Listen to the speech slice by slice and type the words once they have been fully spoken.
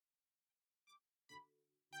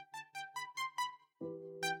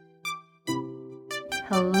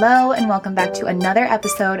Hello and welcome back to another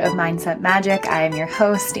episode of Mindset Magic. I am your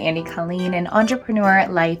host, Andy Colleen, an entrepreneur,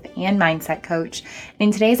 life, and mindset coach.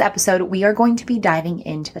 In today's episode, we are going to be diving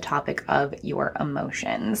into the topic of your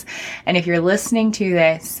emotions. And if you're listening to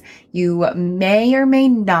this, you may or may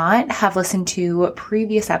not have listened to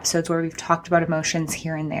previous episodes where we've talked about emotions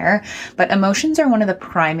here and there, but emotions are one of the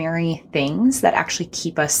primary things that actually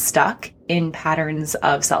keep us stuck in patterns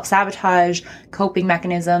of self-sabotage, coping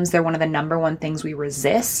mechanisms. They're one of the number one things we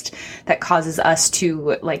resist that causes us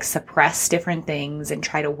to suppress different things and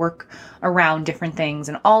try to work around different things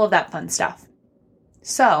and all of that fun stuff.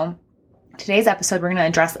 So today's episode, we're going to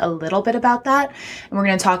address a little bit about that. And we're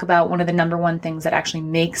going to talk about one of the number one things that actually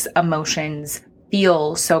makes emotions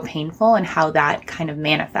feel so painful and how that kind of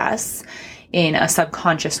manifests in a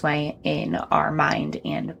subconscious way in our mind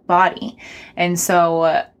and body. And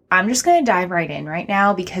so I'm just going to dive right in right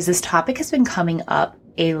now because this topic has been coming up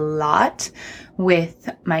a lot with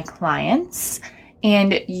my clients.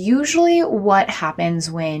 And usually what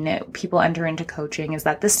happens when people enter into coaching is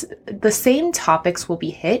that the same topics will be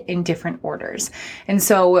hit in different orders. And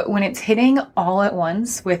so when it's hitting all at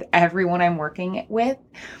once with everyone I'm working with,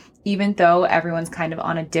 even though everyone's kind of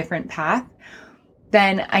on a different path,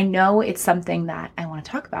 then I know it's something that I want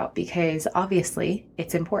to talk about because obviously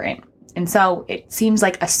it's important. And so it seems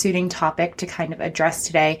like a suiting topic to kind of address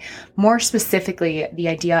today, more specifically the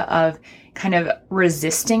idea of kind of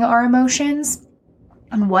resisting our emotions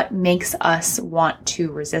and what makes us want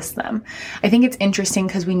to resist them. I think it's interesting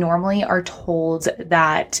because we normally are told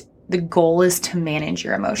that the goal is to manage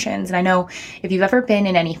your emotions. And I know if you've ever been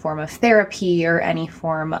in any form of therapy or any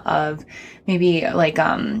form of maybe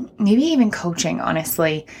even coaching,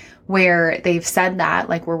 honestly, where they've said that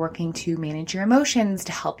we're working to manage your emotions,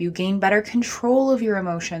 to help you gain better control of your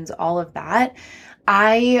emotions, all of that.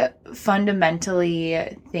 I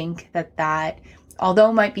fundamentally think that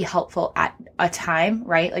although might be helpful at a time,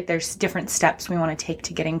 right? There's different steps we want to take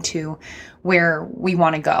to getting to where we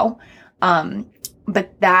want to go.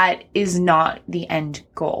 But that is not the end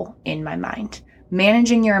goal in my mind.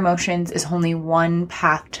 Managing your emotions is only one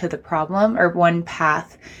path to the problem, or one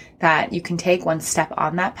path that you can take, one step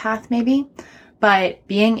on that path maybe. But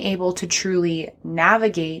being able to truly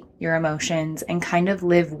navigate your emotions and kind of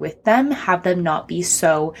live with them, have them not be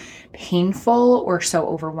so painful or so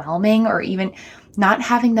overwhelming, or even not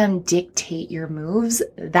having them dictate your moves,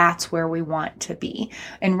 that's where we want to be.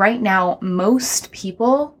 And right now, most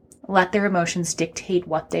people let their emotions dictate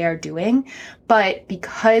what they are doing. But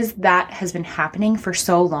because that has been happening for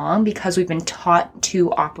so long, because we've been taught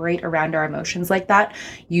to operate around our emotions like that,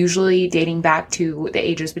 usually dating back to the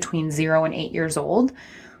ages between 0 and 8 years old,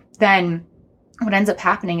 then what ends up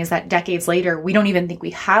happening is that decades later, we don't even think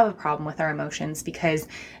we have a problem with our emotions because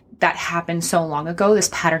that happened so long ago. This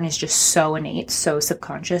pattern is just so innate, so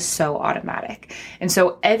subconscious, so automatic. And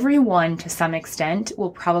so everyone to some extent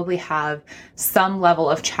will probably have some level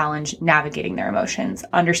of challenge navigating their emotions,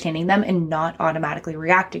 understanding them, and not automatically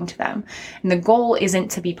reacting to them. And the goal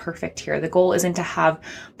isn't to be perfect here. The goal isn't to have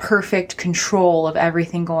perfect control of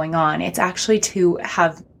everything going on. It's actually to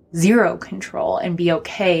have zero control and be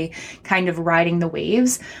okay kind of riding the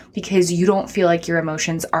waves because you don't feel like your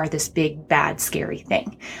emotions are this big, bad, scary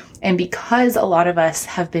thing. And because a lot of us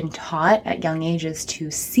have been taught at young ages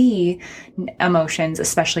to see emotions,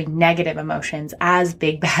 especially negative emotions, as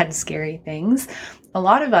big, bad, scary things, a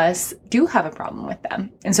lot of us do have a problem with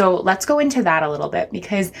them. And so let's go into that a little bit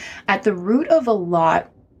because at the root of a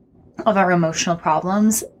lot of our emotional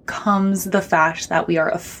problems comes the fact that we are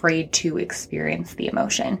afraid to experience the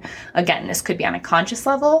emotion. Again, this could be on a conscious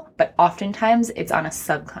level, but oftentimes it's on a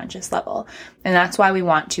subconscious level. And that's why we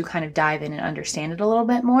want to kind of dive in and understand it a little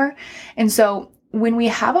bit more. And so when we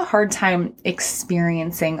have a hard time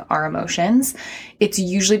experiencing our emotions, it's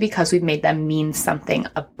usually because we've made them mean something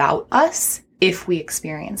about us if we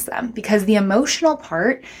experience them, because the emotional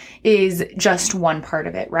part is just one part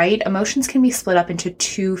of it, right? Emotions can be split up into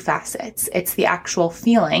two facets. It's the actual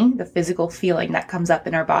feeling, the physical feeling that comes up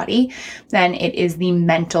in our body. Then it is the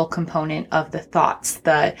mental component of the thoughts,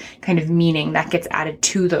 the kind of meaning that gets added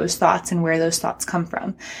to those thoughts and where those thoughts come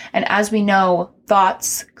from. And as we know,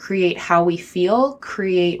 thoughts create how we feel,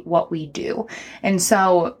 create what we do. And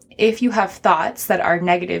so if you have thoughts that are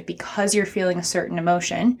negative because you're feeling a certain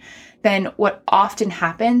emotion, then what often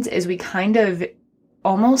happens is we kind of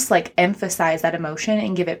almost emphasize that emotion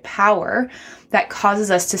and give it power that causes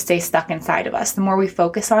us to stay stuck inside of us. The more we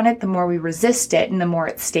focus on it, the more we resist it, and the more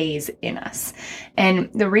it stays in us. And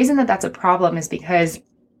the reason that that's a problem is because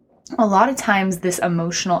a lot of times this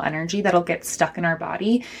emotional energy that'll get stuck in our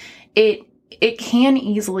body, it can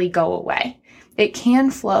easily go away. it can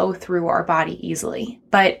flow through our body easily.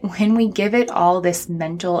 But when we give it all this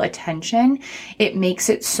mental attention, it makes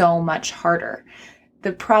it so much harder.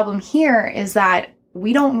 The problem here is that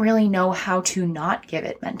we don't really know how to not give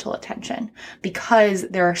it mental attention because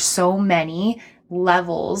there are so many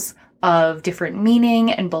levels of different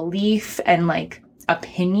meaning and belief and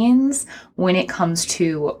opinions when it comes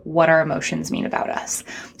to what our emotions mean about us.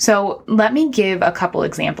 So let me give a couple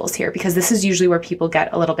examples here because this is usually where people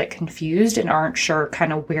get a little bit confused and aren't sure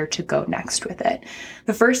kind of where to go next with it.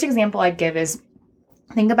 The first example I'd give is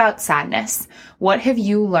think about sadness. What have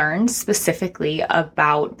you learned specifically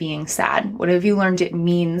about being sad? What have you learned it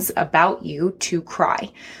means about you to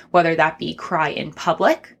cry? Whether that be cry in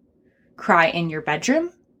public, cry in your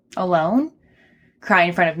bedroom alone, cry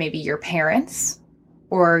in front of maybe your parents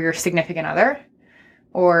or your significant other,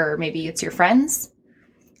 or maybe it's your friends.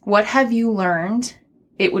 What have you learned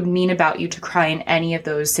it would mean about you to cry in any of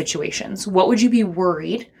those situations? What would you be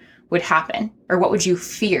worried would happen? Or what would you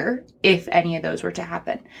fear if any of those were to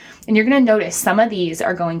happen? And you're going to notice some of these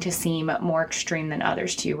are going to seem more extreme than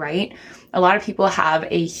others to you, right? A lot of people have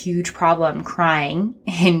a huge problem crying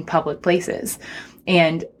in public places.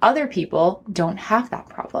 And other people don't have that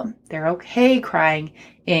problem. They're okay crying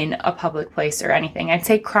in a public place or anything. I'd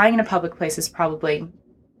say crying in a public place is probably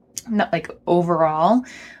not overall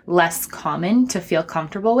less common to feel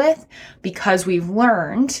comfortable with because we've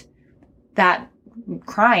learned that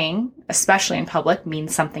crying, especially in public,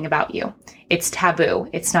 means something about you. It's taboo.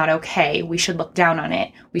 It's not okay. We should look down on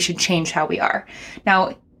it. We should change how we are.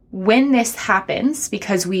 Now, when this happens,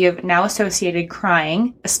 because we have now associated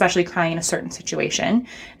crying, especially crying in a certain situation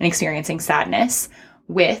and experiencing sadness,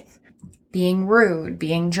 with being rude,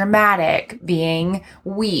 being dramatic, being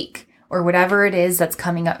weak, or whatever it is that's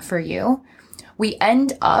coming up for you, we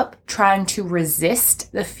end up trying to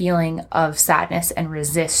resist the feeling of sadness and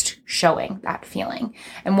resist showing that feeling.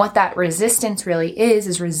 And what that resistance really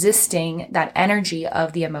is resisting that energy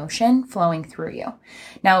of the emotion flowing through you.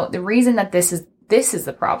 Now, the reason that this is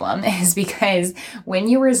the problem is because when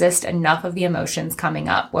you resist enough of the emotions coming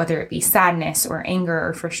up, whether it be sadness or anger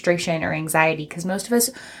or frustration or anxiety, because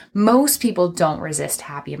most people don't resist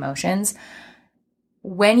happy emotions.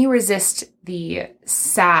 When you resist the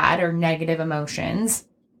sad or negative emotions,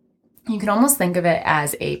 you can almost think of it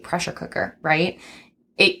as a pressure cooker, right?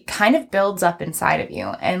 It kind of builds up inside of you.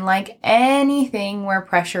 And like anything where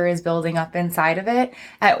pressure is building up inside of it,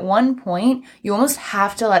 at one point, you almost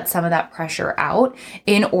have to let some of that pressure out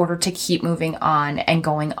in order to keep moving on and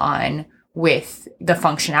going on with the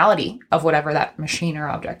functionality of whatever that machine or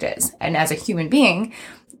object is. And as a human being,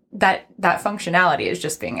 that functionality is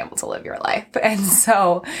just being able to live your life. And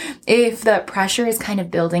so if the pressure is kind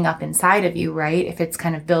of building up inside of you, right? If it's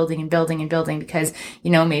kind of building and building and building because,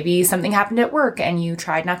 maybe something happened at work and you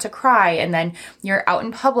tried not to cry and then you're out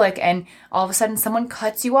in public and all of a sudden someone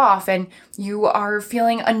cuts you off and you are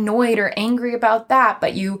feeling annoyed or angry about that,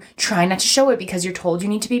 but you try not to show it because you're told you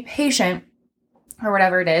need to be patient or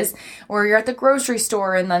whatever it is, or you're at the grocery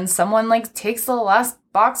store and then someone takes the last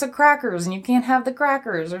box of crackers and you can't have the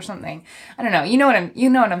crackers or something. I don't know. You know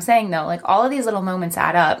what I'm saying though. All of these little moments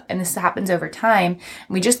add up and this happens over time. And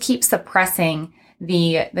we just keep suppressing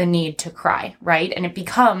the need to cry, right? And it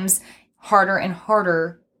becomes harder and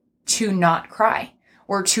harder to not cry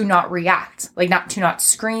or to not react, to not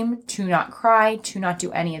scream, to not cry, to not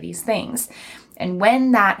do any of these things. And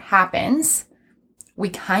when that happens, we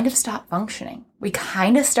kind of stop functioning. We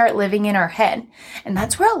kind of start living in our head. And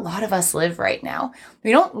that's where a lot of us live right now.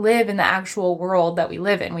 We don't live in the actual world that we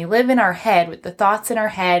live in. We live in our head with the thoughts in our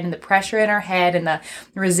head and the pressure in our head and the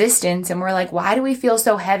resistance. And we're like, why do we feel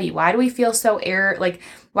so heavy? Why do we feel so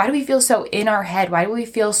why do we feel so in our head? Why do we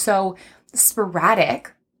feel so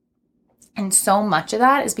sporadic? And so much of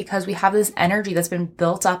that is because we have this energy that's been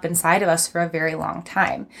built up inside of us for a very long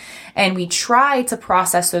time. And we try to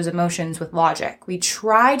process those emotions with logic. We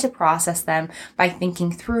try to process them by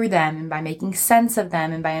thinking through them and by making sense of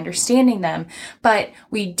them and by understanding them. But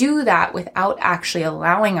we do that without actually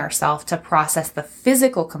allowing ourselves to process the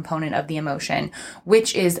physical component of the emotion,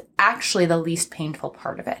 which is actually the least painful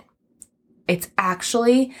part of it. It's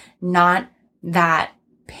actually not that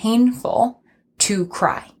painful to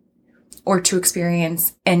cry or to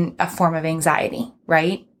experience a form of anxiety,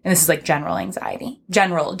 right? And this is general anxiety,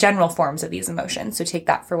 general forms of these emotions. So take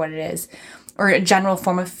that for what it is, or a general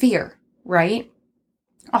form of fear, right?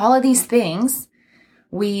 All of these things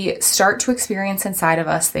we start to experience inside of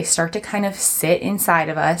us. They start to kind of sit inside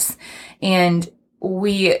of us. And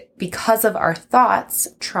we, because of our thoughts,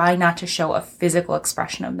 try not to show a physical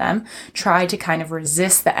expression of them, try to kind of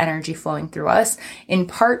resist the energy flowing through us, in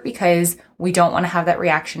part because we don't want to have that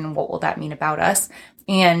reaction. What will that mean about us?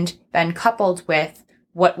 And then coupled with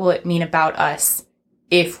what will it mean about us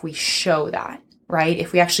if we show that, right?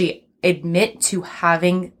 If we actually admit to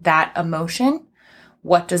having that emotion,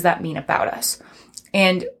 what does that mean about us?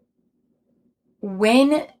 And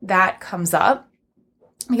when that comes up,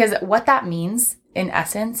 because what that means in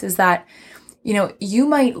essence is that, you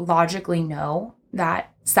might logically know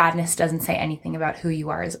that sadness doesn't say anything about who you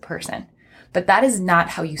are as a person, but that is not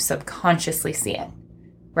how you subconsciously see it,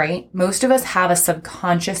 right? Most of us have a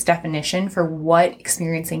subconscious definition for what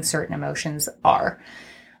experiencing certain emotions are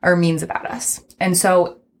or means about us. And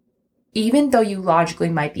so even though you logically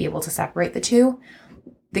might be able to separate the two,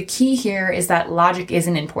 the key here is that logic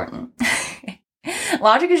isn't important.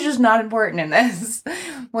 Logic is just not important in this.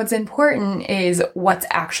 What's important is what's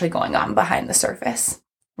actually going on behind the surface,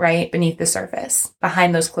 right? Beneath the surface,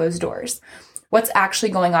 behind those closed doors. What's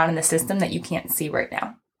actually going on in the system that you can't see right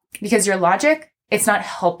now? Because your logic, it's not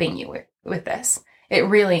helping you with this. It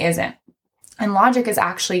really isn't. And logic is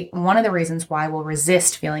actually one of the reasons why we'll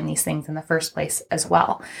resist feeling these things in the first place as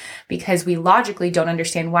well. Because we logically don't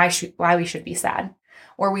understand why we should be sad.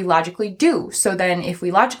 Or we logically do. So then if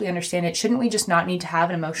we logically understand it, shouldn't we just not need to have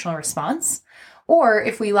an emotional response? Or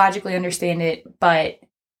if we logically understand it, but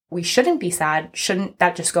we shouldn't be sad, shouldn't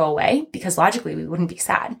that just go away? Because logically we wouldn't be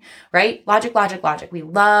sad, right? Logic. We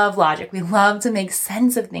love logic. We love to make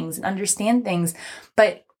sense of things and understand things.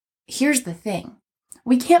 But here's the thing.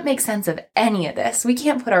 We can't make sense of any of this. We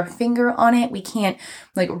can't put our finger on it. We can't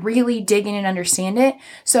really dig in and understand it.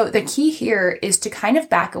 So the key here is to kind of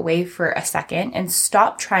back away for a second and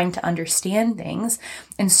stop trying to understand things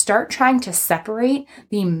and start trying to separate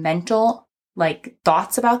the mental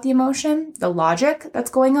thoughts about the emotion, the logic that's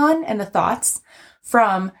going on and the thoughts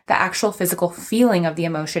from the actual physical feeling of the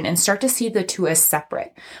emotion and start to see the two as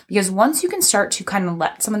separate. Because once you can start to kind of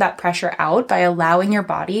let some of that pressure out by allowing your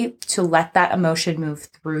body to let that emotion move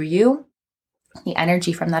through you, the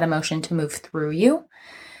energy from that emotion to move through you,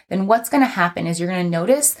 then what's going to happen is you're going to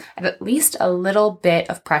notice that at least a little bit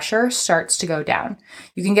of pressure starts to go down.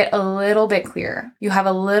 You can get a little bit clearer. You have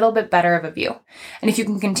a little bit better of a view. And if you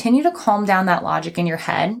can continue to calm down that logic in your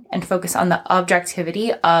head and focus on the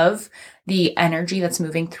objectivity of the energy that's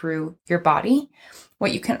moving through your body,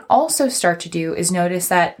 what you can also start to do is notice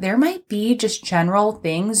that there might be just general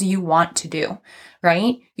things you want to do,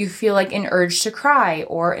 right? You feel like an urge to cry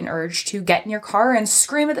or an urge to get in your car and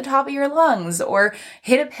scream at the top of your lungs or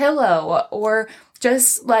hit a pillow or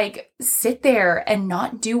just sit there and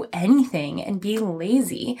not do anything and be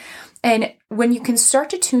lazy. And when you can start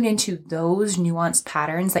to tune into those nuanced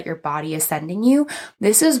patterns that your body is sending you,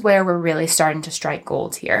 this is where we're really starting to strike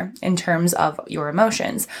gold here in terms of your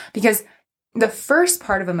emotions. Because the first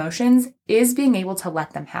part of emotions is being able to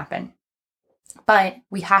let them happen. But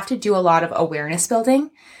we have to do a lot of awareness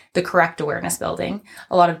building, the correct awareness building,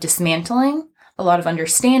 a lot of dismantling, a lot of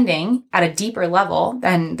understanding at a deeper level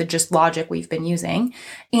than the just logic we've been using,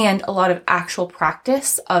 and a lot of actual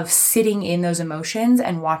practice of sitting in those emotions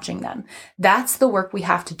and watching them. That's the work we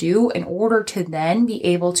have to do in order to then be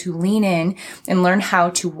able to lean in and learn how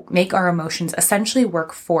to make our emotions essentially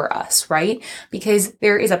work for us, right? Because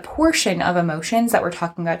there is a portion of emotions that we're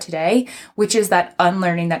talking about today, which is that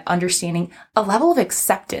unlearning, that understanding, a level of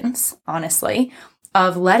acceptance, honestly,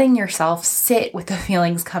 of letting yourself sit with the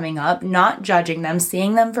feelings coming up, not judging them,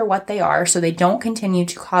 seeing them for what they are so they don't continue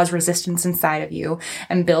to cause resistance inside of you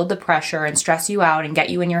and build the pressure and stress you out and get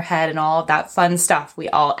you in your head and all of that fun stuff we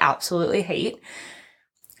all absolutely hate.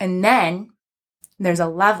 And then there's a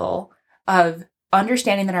level of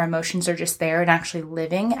understanding that our emotions are just there and actually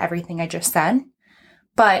living everything I just said.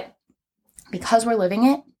 But because we're living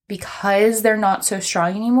it, because they're not so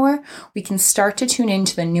strong anymore, we can start to tune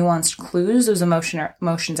into the nuanced clues those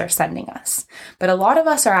emotions are sending us. But a lot of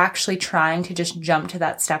us are actually trying to just jump to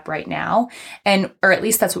that step right now. Or at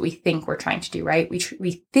least that's what we think we're trying to do, right?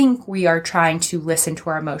 We think we are trying to listen to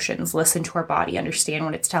our emotions, listen to our body, understand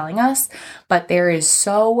what it's telling us. But there is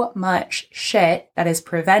so much shit that is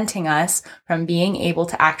preventing us from being able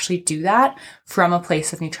to actually do that from a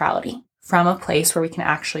place of neutrality, from a place where we can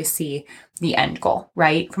actually see the end goal,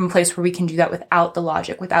 right? From a place where we can do that without the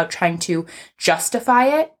logic, without trying to justify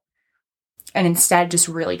it, and instead just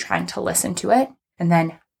really trying to listen to it and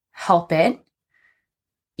then help it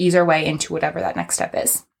ease our way into whatever that next step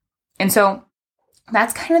is. And so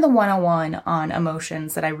that's kind of the 101 on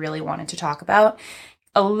emotions that I really wanted to talk about.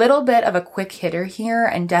 a little bit of a quick hitter here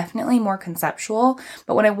and definitely more conceptual.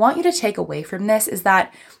 But what I want you to take away from this is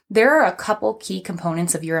that there are a couple key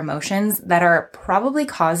components of your emotions that are probably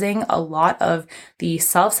causing a lot of the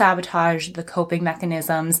self-sabotage, the coping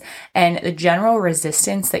mechanisms, and the general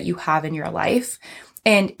resistance that you have in your life.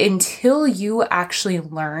 And until you actually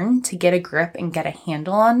learn to get a grip and get a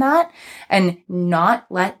handle on that and not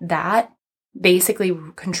let that basically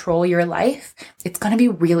control your life, it's going to be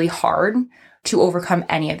really hard to overcome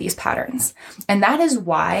any of these patterns. And that is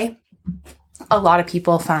why a lot of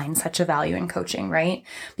people find such a value in coaching, right?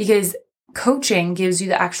 Because coaching gives you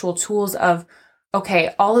the actual tools of,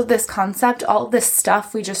 okay, all of this concept, all of this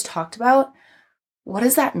stuff we just talked about, what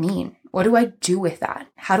does that mean? What do I do with that?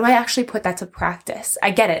 How do I actually put that to practice?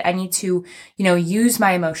 I get it. I need to, use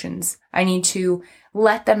my emotions. I need to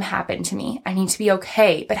let them happen to me. I need to be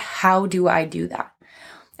okay. But how do I do that?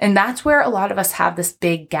 And that's where a lot of us have this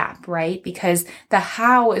big gap, right? Because the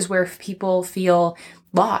how is where people feel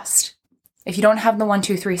lost. If you don't have the 1,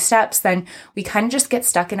 2, 3 steps, then we kind of just get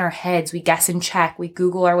stuck in our heads. We guess and check, we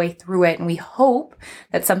Google our way through it, and we hope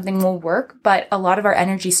that something will work. But a lot of our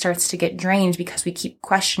energy starts to get drained because we keep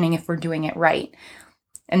questioning if we're doing it right.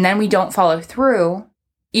 And then we don't follow through,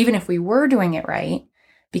 even if we were doing it right,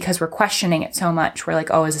 because we're questioning it so much. We're like,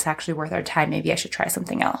 oh, is this actually worth our time? Maybe I should try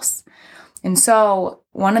something else. And so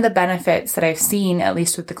one of the benefits that I've seen, at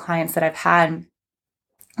least with the clients that I've had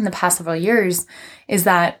in the past several years, is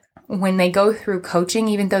that when they go through coaching,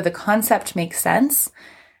 even though the concept makes sense,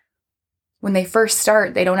 when they first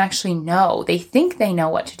start, they don't actually know. They think they know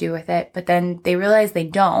what to do with it, but then they realize they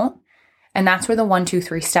don't. And that's where the 1, 2,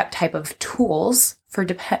 3 step type of tools for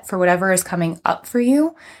whatever is coming up for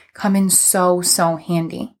you come in so, so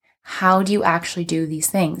handy. How do you actually do these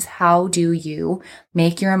things? How do you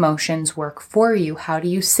make your emotions work for you? How do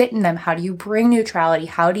you sit in them? How do you bring neutrality?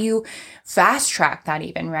 How do you fast track that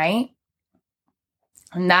even, right?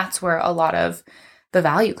 And that's where a lot of the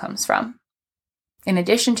value comes from. In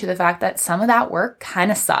addition to the fact that some of that work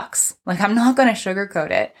kind of sucks. Like, I'm not going to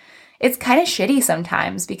sugarcoat it. It's kind of shitty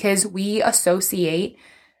sometimes because we associate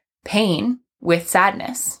pain with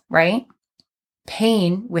sadness, right?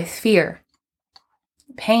 Pain with fear.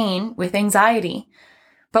 Pain with anxiety.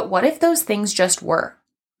 But what if those things just were?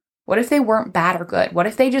 What if they weren't bad or good? What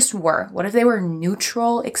if they just were? What if they were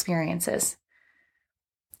neutral experiences?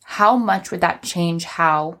 How much would that change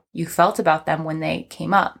how you felt about them when they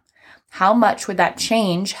came up? How much would that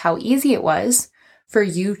change how easy it was for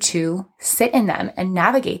you to sit in them and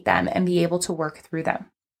navigate them and be able to work through them?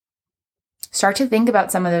 Start to think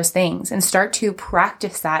about some of those things and start to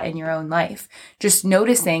practice that in your own life. Just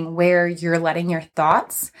noticing where you're letting your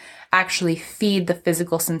thoughts actually feed the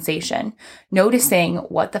physical sensation. Noticing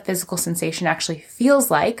what the physical sensation actually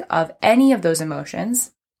feels like of any of those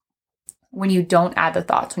emotions when you don't add the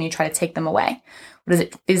thoughts, when you try to take them away. What does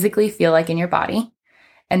it physically feel like in your body?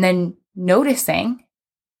 And then noticing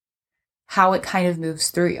how it kind of moves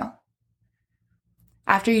through you.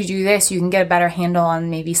 After you do this, you can get a better handle on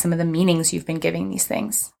maybe some of the meanings you've been giving these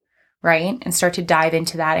things, right? And start to dive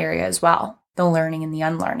into that area as well, the learning and the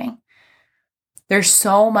unlearning. There's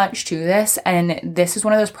so much to this, and this is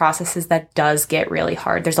one of those processes that does get really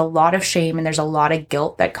hard. There's a lot of shame and there's a lot of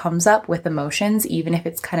guilt that comes up with emotions, even if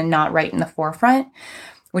it's kind of not right in the forefront,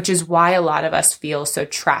 which is why a lot of us feel so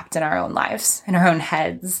trapped in our own lives, in our own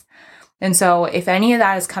heads. And so if any of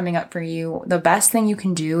that is coming up for you, the best thing you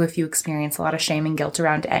can do if you experience a lot of shame and guilt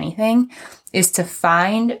around anything is to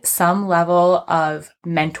find some level of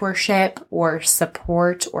mentorship or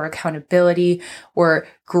support or accountability or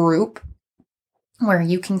group where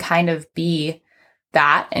you can kind of be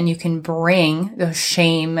that and you can bring those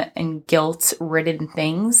shame and guilt ridden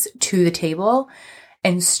things to the table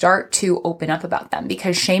and start to open up about them,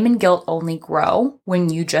 because shame and guilt only grow when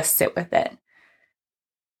you just sit with it.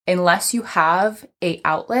 Unless you have an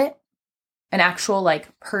outlet, an actual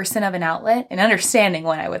person of an outlet, an understanding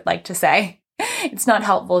one, I would like to say. It's not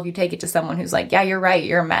helpful if you take it to someone who's like, yeah, you're right,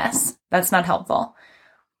 you're a mess. That's not helpful.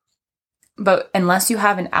 But unless you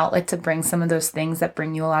have an outlet to bring some of those things that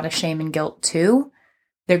bring you a lot of shame and guilt to,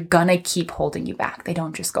 they're gonna keep holding you back. They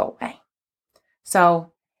don't just go away.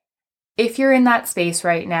 So if you're in that space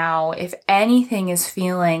right now, if anything is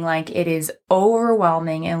feeling like it is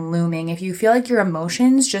overwhelming and looming, if you feel like your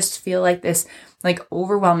emotions just feel like this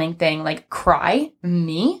overwhelming thing, cry,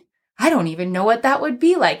 me? I don't even know what that would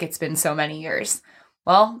be like. It's been so many years.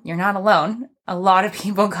 Well, you're not alone. A lot of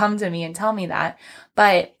people come to me and tell me that,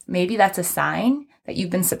 but maybe that's a sign that you've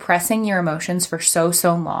been suppressing your emotions for so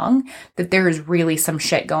long that there is really some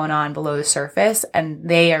shit going on below the surface, and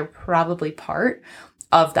they are probably part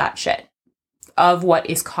of that shit, of what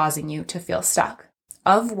is causing you to feel stuck,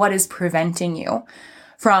 of what is preventing you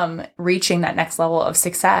from reaching that next level of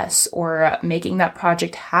success or making that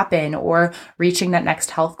project happen or reaching that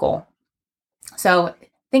next health goal. So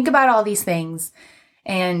think about all these things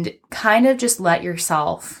and kind of just let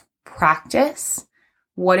yourself practice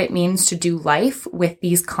what it means to do life with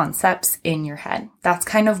these concepts in your head. That's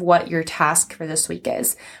kind of what your task for this week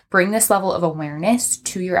is. Bring this level of awareness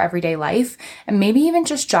to your everyday life and maybe even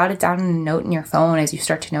just jot it down in a note in your phone as you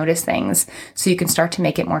start to notice things so you can start to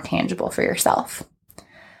make it more tangible for yourself.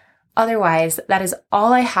 Otherwise, that is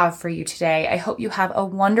all I have for you today. I hope you have a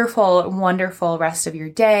wonderful, wonderful rest of your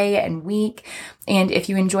day and week. And if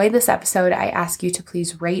you enjoyed this episode, I ask you to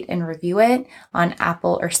please rate and review it on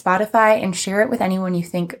Apple or Spotify and share it with anyone you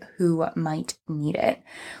think who might need it.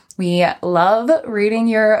 We love reading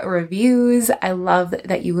your reviews. I love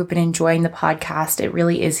that you have been enjoying the podcast. It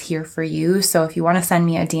really is here for you. So if you want to send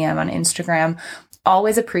me a DM on Instagram,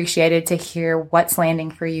 always appreciated to hear what's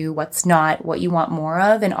landing for you, what's not, what you want more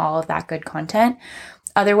of, and all of that good content.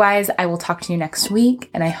 Otherwise, I will talk to you next week,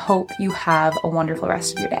 and I hope you have a wonderful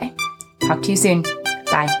rest of your day. Talk to you soon.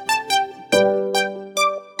 Bye.